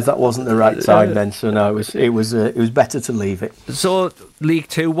realised that wasn't the right time then. So no, it was better to leave it. So League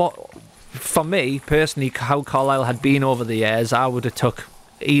Two, for me personally, how Carlisle had been over the years, I would have took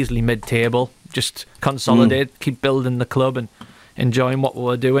easily mid-table, just consolidate, keep building the club and enjoying what we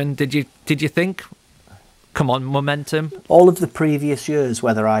were doing. Did you think, come on, momentum? All of the previous years,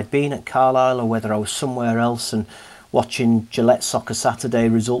 whether I'd been at Carlisle or whether I was somewhere else and watching Gillette Soccer Saturday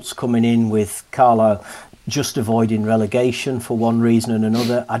results coming in with Carlisle just avoiding relegation for one reason and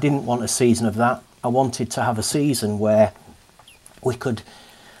another, I didn't want a season of that. I wanted to have a season where we could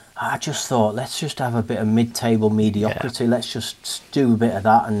I just thought, let's just have a bit of mid-table mediocrity. Let's just do a bit of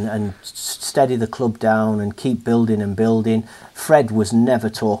that and steady the club down and keep building and building. Fred was never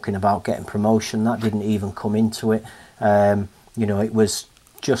talking about getting promotion. That didn't even come into it. It was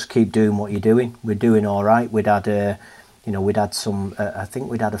just keep doing what you're doing. We're doing all right. We'd had some. I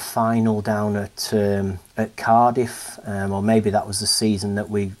think we'd had a final down at Cardiff, or maybe that was the season that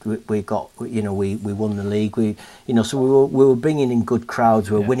we got. We won the league. So we were bringing in good crowds.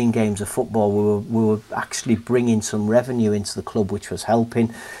 We were winning games of football. We were actually bringing some revenue into the club, which was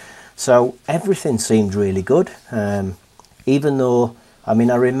helping. So everything seemed really good. Even though, I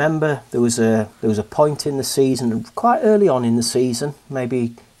remember there was a point in the season, quite early on in the season,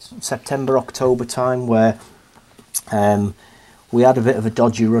 maybe September, October time, where we had a bit of a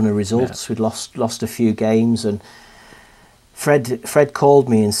dodgy run of results. We'd lost a few games, and Fred called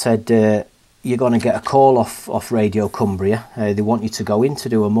me and said, you're going to get a call off Radio Cumbria. They want you to go in to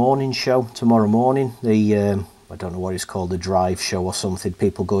do a morning show tomorrow morning. I don't know what it's called, the drive show or something,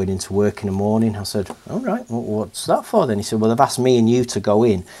 people going into work in the morning. I said, all right, what's that for then? He said, well, they've asked me and you to go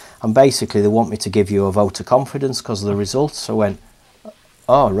in, and basically they want me to give you a vote of confidence because of the results. I went,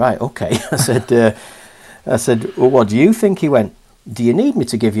 oh, right, okay. I said, well, what do you think? He went, do you need me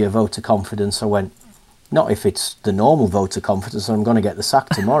to give you a vote of confidence? I went, not if it's the normal vote of confidence, I'm going to get the sack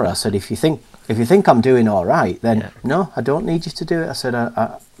tomorrow. I said, if you think I'm doing all right, then no, I don't need you to do it. I said,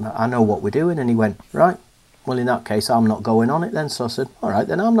 I know what we're doing. And he went, right, well, in that case, I'm not going on it then. So I said, all right,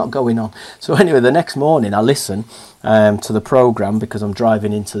 then I'm not going on. So anyway, the next morning I listened to the programme because I'm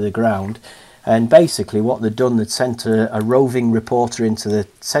driving into the ground. And basically what they'd done, they'd sent a roving reporter into the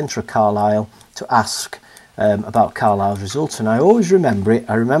centre of Carlisle to ask about Carlisle's results. And I always remember it.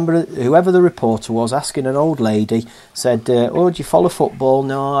 I remember whoever the reporter was asking an old lady, said, oh, do you follow football?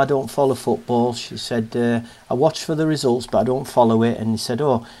 No, I don't follow football. She said, I watch for the results, but I don't follow it. And he said,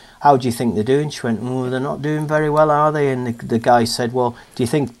 oh, how do you think they're doing? She went, oh, they're not doing very well, are they? And the guy said, well, do you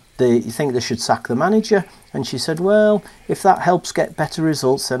think they should sack the manager? And she said, well, if that helps get better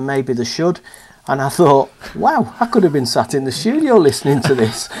results, then maybe they should. And I thought, wow, I could have been sat in the studio listening to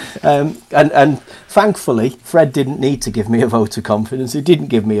this. And thankfully, Fred didn't need to give me a vote of confidence. He didn't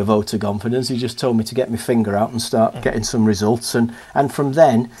give me a vote of confidence. He just told me to get my finger out and start getting some results. And from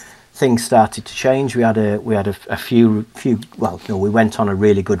then, things started to change. We had a few. Well, no, we went on a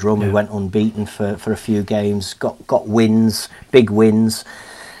really good run. We went unbeaten for a few games. Got wins, big wins.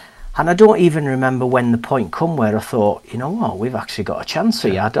 And I don't even remember when the point come where I thought, you know what, we've actually got a chance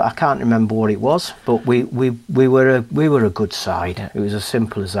here. I can't remember what it was, but we were a good side. Yeah. It was as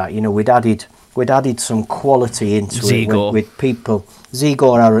simple as that. We'd added some quality into it with people.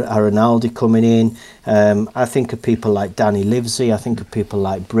 Ziegor Arinaldi coming in. I think of people like Danny Livesey. I think of people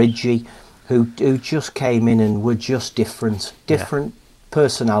like Bridgie, who just came in and were just different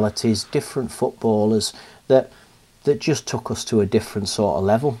personalities, different footballers that just took us to a different sort of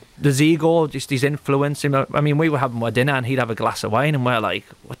level. The Ziegor, just his influence. I mean, we were having our dinner and he'd have a glass of wine and we're like,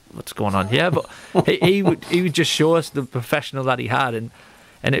 what's going on here? But he would just show us the professional that he had, and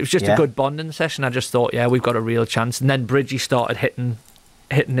it was just a good bonding session. I just thought, we've got a real chance. And then Bridgie started hitting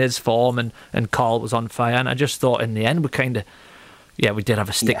his form, and Carl was on fire. And I just thought in the end, we did have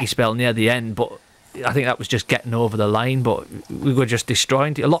a sticky spell near the end, but I think that was just getting over the line. But we were just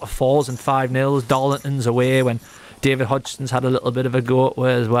destroying a lot of 4s and 5-0s. Darlington's away when David Hodgson's had a little bit of a go at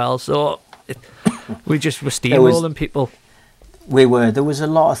way as well. So we just were steamrolling people. There was a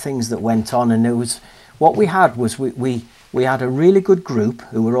lot of things that went on, and what we had was we had a really good group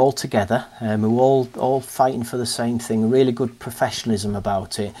who were all together, who were all fighting for the same thing, really good professionalism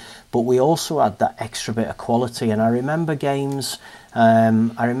about it, but we also had that extra bit of quality. And I remember games,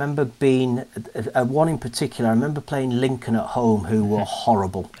 I remember being, one in particular, I remember playing Lincoln at home, who were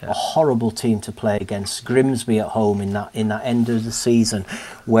horrible, a horrible team to play against. Grimsby at home in that end of the season,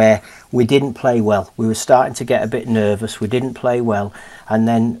 where we didn't play well. We were starting to get a bit nervous, we didn't play well, and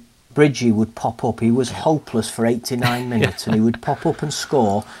then Bridgie would pop up. He was hopeless for 89 minutes, and he would pop up and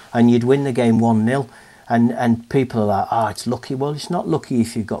score, and you'd win the game 1-0. And people are like, it's lucky. Well, it's not lucky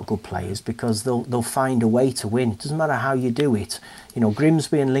if you've got good players, because they'll find a way to win. It doesn't matter how you do it.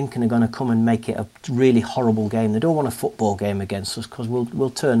 Grimsby and Lincoln are going to come and make it a really horrible game. They don't want a football game against us, because we'll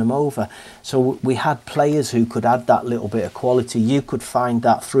turn them over. So we had players who could add that little bit of quality. You could find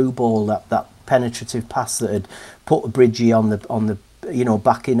that through ball, that penetrative pass that had put Bridgie on the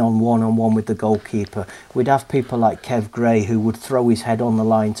back in on one-on-one with the goalkeeper. We'd have people like Kev Gray, who would throw his head on the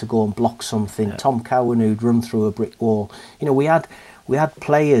line to go and block something. Yeah. Tom Cowan, who'd run through a brick wall. We had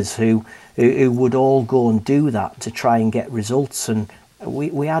players who would all go and do that to try and get results. And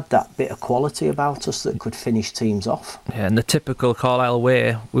we had that bit of quality about us that could finish teams off. Yeah, in the typical Carlisle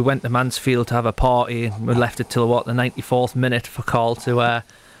way, we went to Mansfield to have a party, and we left it till the 94th minute for Carl to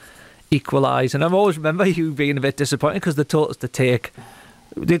equalise. And I always remember you being a bit disappointed because they told us to take.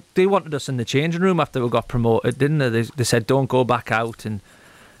 They wanted us in the changing room after we got promoted, didn't they? They said don't go back out, and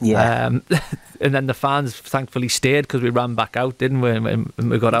and then the fans thankfully stayed because we ran back out, didn't we? And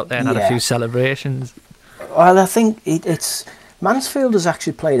we got out there and had a few celebrations. Well, I think it's Mansfield has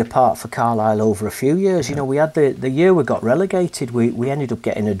actually played a part for Carlisle over a few years. You know, we had the year we got relegated, we ended up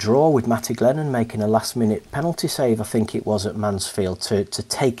getting a draw with Matty Glennon making a last-minute penalty save, I think it was, at Mansfield to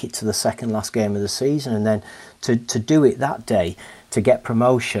take it to the second last game of the season, and then to do it that day to get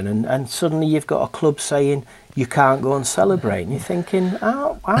promotion, and suddenly you've got a club saying you can't go and celebrate, and you're thinking,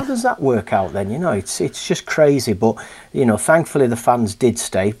 how does that work out then? You know, it's just crazy. But you know, thankfully the fans did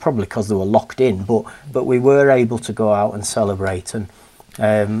stay, probably because they were locked in, but we were able to go out and celebrate. And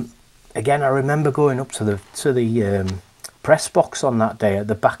again, I remember going up to the press box on that day at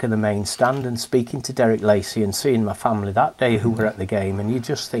the back of the main stand and speaking to Derek Lacey and seeing my family that day who were at the game, and you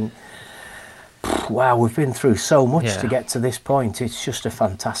just think, wow, we've been through so much to get to this point. It's just a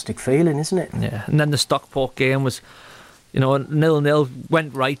fantastic feeling, isn't it? Yeah, and then the Stockport game was, you know, 0-0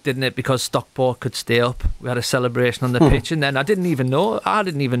 went right, didn't it? Because Stockport could stay up. We had a celebration on the pitch, and then I didn't even know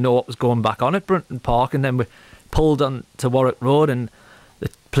what was going back on at Brunton Park, and then we pulled on to Warwick Road, and the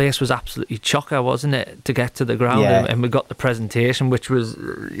place was absolutely chocker, wasn't it, to get to the ground? And we got the presentation, which was,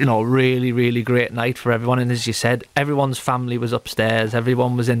 you know, really, really great night for everyone. And as you said, everyone's family was upstairs,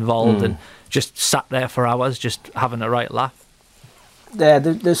 everyone was involved, and just sat there for hours, just having a right laugh.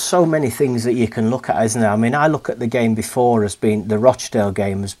 There's so many things that you can look at, isn't there? I mean, I look at the game before as being, the Rochdale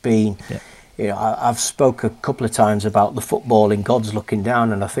game as being, you know, I've spoke a couple of times about the football in God's looking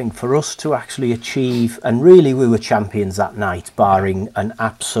down, and I think for us to actually achieve, and really we were champions that night, barring an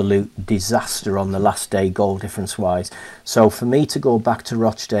absolute disaster on the last day goal difference wise. So for me to go back to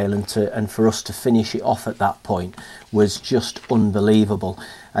Rochdale and for us to finish it off at that point was just unbelievable.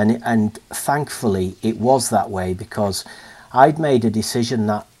 And thankfully it was that way, because I'd made a decision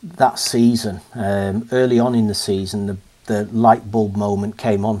that season, early on in the season, the light bulb moment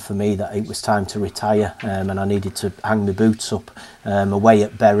came on for me that it was time to retire, and I needed to hang my boots up. Away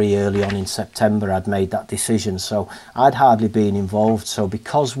at Bury early on in September, I'd made that decision, so I'd hardly been involved. So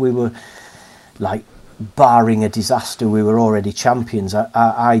because we were, like, barring a disaster, we were already champions,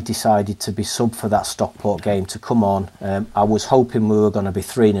 I decided to be sub for that Stockport game, to come on. I was hoping we were going to be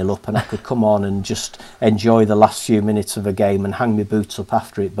 3-0 up and I could come on and just enjoy the last few minutes of a game and hang my boots up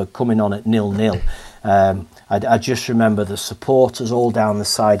after it, but coming on at 0-0, I just remember the supporters all down the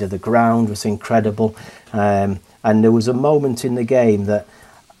side of the ground was incredible, and there was a moment in the game that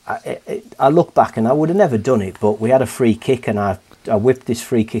I look back and I would have never done it, but we had a free kick and I whipped this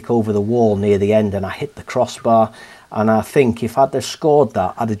free kick over the wall near the end and I hit the crossbar, and I think if I'd have scored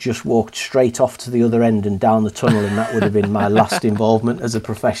that, I'd have just walked straight off to the other end and down the tunnel, and that would have been my last involvement as a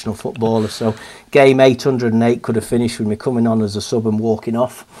professional footballer. So game 808 could have finished with me coming on as a sub and walking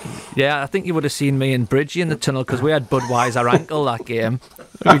off. Yeah, I think you would have seen me and Bridgie in the tunnel, because we had Budweiser ankle that game.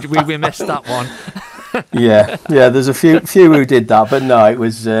 We missed that one. yeah, there's a few who did that, but no, it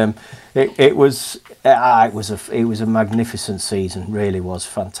was a magnificent season. Really was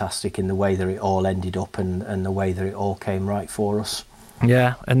fantastic in the way that it all ended up and the way that it all came right for us.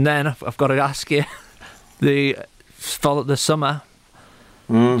 Yeah, and then I've got to ask you, the summer,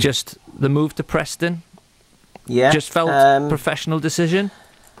 just the move to Preston, just felt professional decision.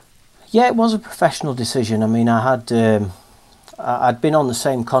 Yeah, it was a professional decision. I mean, I'd been on the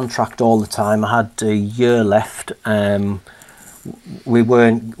same contract all the time. I had a year left. We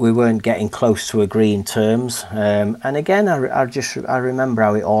weren't getting close to agreeing terms, and again I remember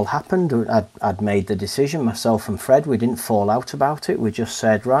how it all happened. I'd made the decision, myself and Fred, we didn't fall out about it. We just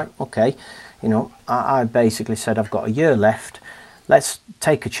said, right, okay, you know, I basically said, I've got a year left, let's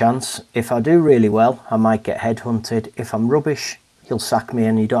take a chance. If I do really well, I might get headhunted. If I'm rubbish, he'll sack me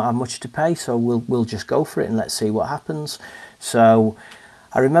and you don't have much to pay, so we'll just go for it and let's see what happens. So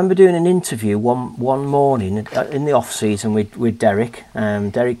I remember doing an interview one morning in the off season with Derek.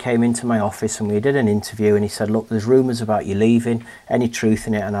 Derek came into my office and we did an interview, and he said, look, there's rumours about you leaving, any truth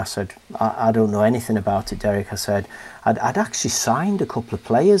in it? And I said, I don't know anything about it, Derek. I said, I'd actually signed a couple of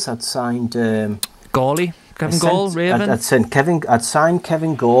players. I'd signed Gawley, Kevin Gall, Raven. I'd signed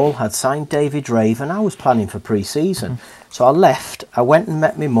Kevin Gall, I'd signed David Raven. I was planning for pre-season. So I left, I went and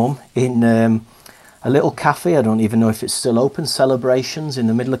met my mum in a little cafe, I don't even know if it's still open, Celebrations, in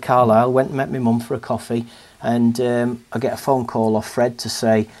the middle of Carlisle. Went and met my mum for a coffee, and I get a phone call off Fred to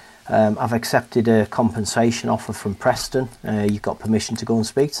say, I've accepted a compensation offer from Preston. You've got permission to go and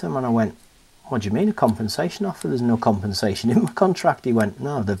speak to them. And I went, what do you mean a compensation offer? There's no compensation in my contract. He went,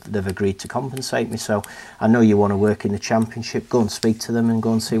 no, they've agreed to compensate me. So I know you want to work in the Championship. Go and speak to them and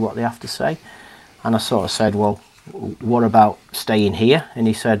go and see what they have to say. And I sort of said, well, what about staying here? And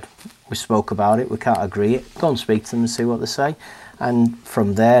he said, we spoke about it. We can't agree it. Go and speak to them and see what they say. And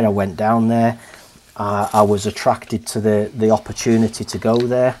from there, I went down there. I was attracted to the opportunity to go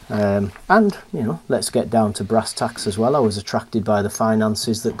there, and you know, let's get down to brass tacks as well. I was attracted by the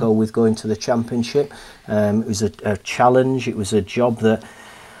finances that go with going to the Championship. It was a challenge. It was a job that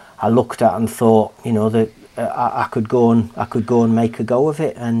I looked at and thought, you know, that I could go and make a go of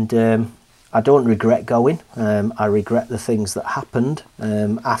it. And I don't regret going. I regret the things that happened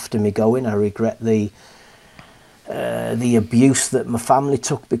after me going. I regret the abuse that my family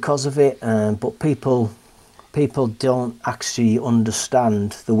took because of it, but people don't actually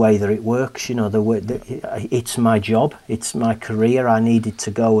understand the way that it works. You know, the way that it's my job, it's my career. I needed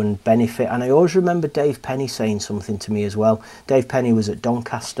to go and benefit. And I always remember Dave Penny saying something to me as well. Dave Penny was at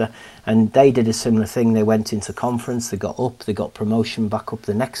Doncaster, and they did a similar thing. They went into conference, they got up, they got promotion back up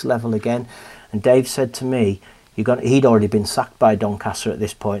the next level again. And Dave said to me, he'd already been sacked by Doncaster at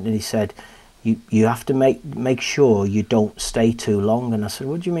this point, and he said, You have to make sure you don't stay too long. And I said,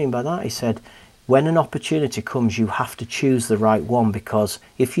 what do you mean by that? He said, when an opportunity comes, you have to choose the right one, because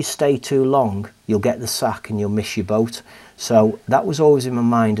if you stay too long, you'll get the sack and you'll miss your boat. So that was always in my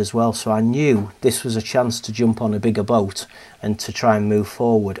mind as well. So I knew this was a chance to jump on a bigger boat and to try and move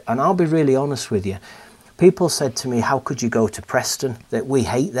forward. And I'll be really honest with you. People said to me, how could you go to Preston? That we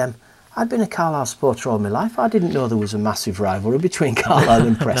hate them. I'd been a Carlisle supporter all my life. I didn't know there was a massive rivalry between Carlisle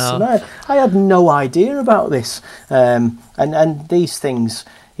and Preston. No. I had no idea about this. And these things,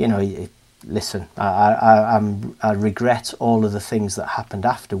 you know, listen, I regret all of the things that happened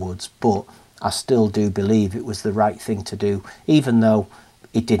afterwards, but I still do believe it was the right thing to do. Even though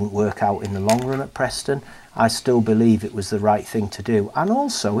it didn't work out in the long run at Preston, I still believe it was the right thing to do. And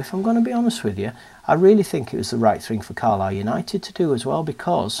also, if I'm going to be honest with you, I really think it was the right thing for Carlisle United to do as well,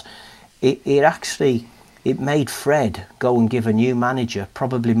 because it made Fred go and give a new manager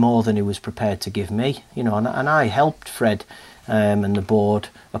probably more than he was prepared to give me, you know, and I helped Fred and the board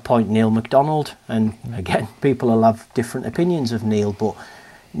appoint Neil MacDonald. And again, people will have different opinions of Neil, but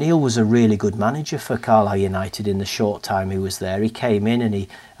Neil was a really good manager for Carlisle United in the short time he was there. He came in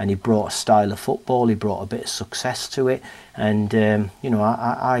and he brought a style of football, he brought a bit of success to it, and you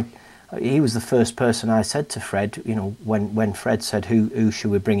know, he was the first person I said to Fred, you know, when Fred said, who should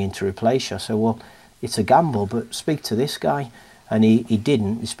we bring in to replace you? I said, well, it's a gamble, but speak to this guy. And he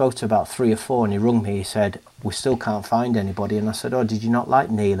didn't. He spoke to about 3 or 4 and he rung me. He said, we still can't find anybody. And I said, oh, did you not like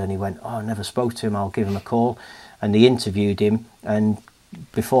Neil? And he went, oh, I never spoke to him. I'll give him a call. And they interviewed him. And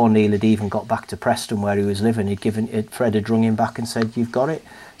before Neil had even got back to Preston where he was living, Fred had rung him back and said, you've got it.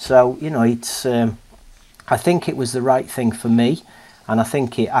 So, you know, it's. I think it was the right thing for me. And I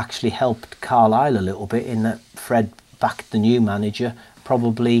think it actually helped Carlisle a little bit in that Fred backed the new manager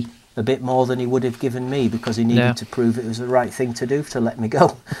probably a bit more than he would have given me, because he needed to prove it was the right thing to do to let me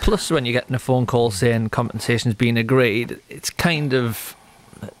go. Plus, when you're getting a phone call saying compensation's been agreed, it's kind of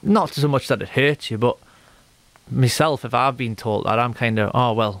not so much that it hurts you, but myself, if I've been told that, I'm kind of,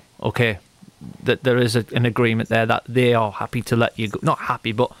 oh, well, okay, that there is an agreement there that they are happy to let you go. Not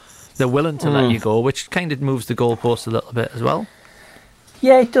happy, but they're willing to let you go, which kind of moves the goalpost a little bit as well.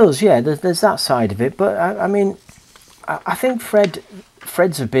 Yeah, it does. Yeah, there's that side of it. But I mean, I think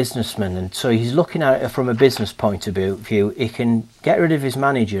Fred's a businessman, and so he's looking at it from a business point of view. He can get rid of his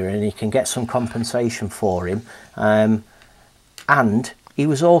manager, and he can get some compensation for him. And he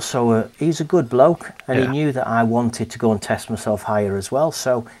was also he's a good bloke, and he knew that I wanted to go and test myself higher as well.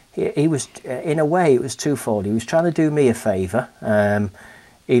 So he was, in a way, it was twofold. He was trying to do me a favour.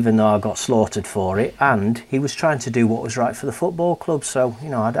 Even though I got slaughtered for it, and he was trying to do what was right for the football club. So, you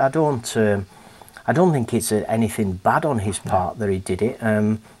know, I don't think it's anything bad on his part that he did it.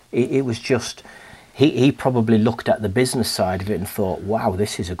 It was just, he probably looked at the business side of it and thought, wow,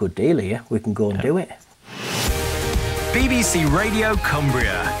 this is a good deal here, we can go and do it. BBC Radio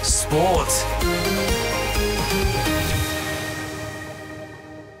Cumbria Sport.